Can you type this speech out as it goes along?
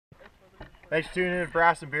Thanks for tuning in for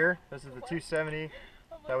Brass and Beer. This is the 270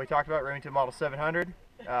 that we talked about, Remington model 700.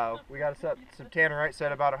 We got us up some tannerite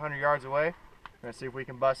set about 100 yards away. We're going to see if we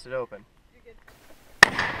can bust it open.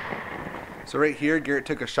 So right here, Garrett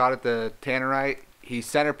took a shot at the tannerite. He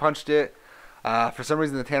center punched it. For some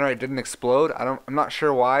reason, the tannerite didn't explode. I'm not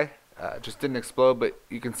sure why. It just didn't explode, but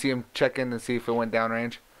you can see him check in and see if it went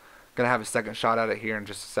downrange. Gonna have a second shot at it here in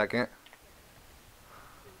just a second.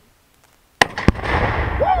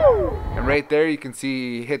 And right there, you can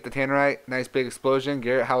see he hit the tannerite. Nice big explosion.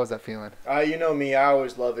 Garrett, how was that feeling? You know me, I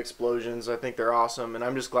always love explosions. I think they're awesome, and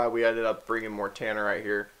I'm just glad we ended up bringing more tannerite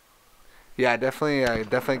here. Yeah, definitely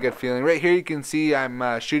a good feeling. Right here, you can see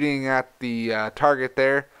I'm shooting at the target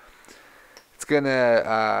there. It's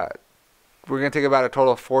gonna we're gonna take about a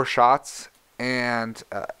total of 4 shots, and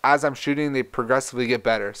as I'm shooting, they progressively get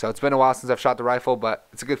better. So it's been a while since I've shot the rifle, but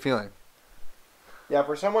it's a good feeling. Yeah,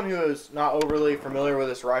 for someone who is not overly familiar with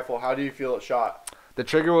this rifle, how do you feel it shot? The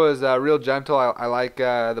trigger was real gentle. I like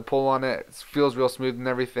the pull on it. It feels real smooth and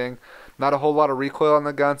everything. Not a whole lot of recoil on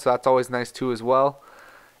the gun, so that's always nice too as well.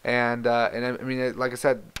 And I mean, like I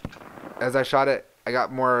said, as I shot it, I got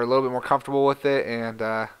a little bit more comfortable with it, and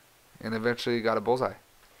eventually got a bullseye.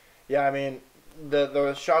 Yeah, I mean,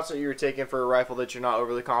 the shots that you're taking for a rifle that you're not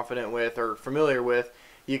overly confident with or familiar with,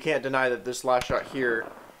 you can't deny that this last shot here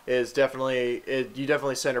is definitely, you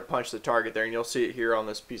definitely center punch the target there, and you'll see it here on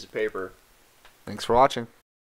this piece of paper. Thanks for watching.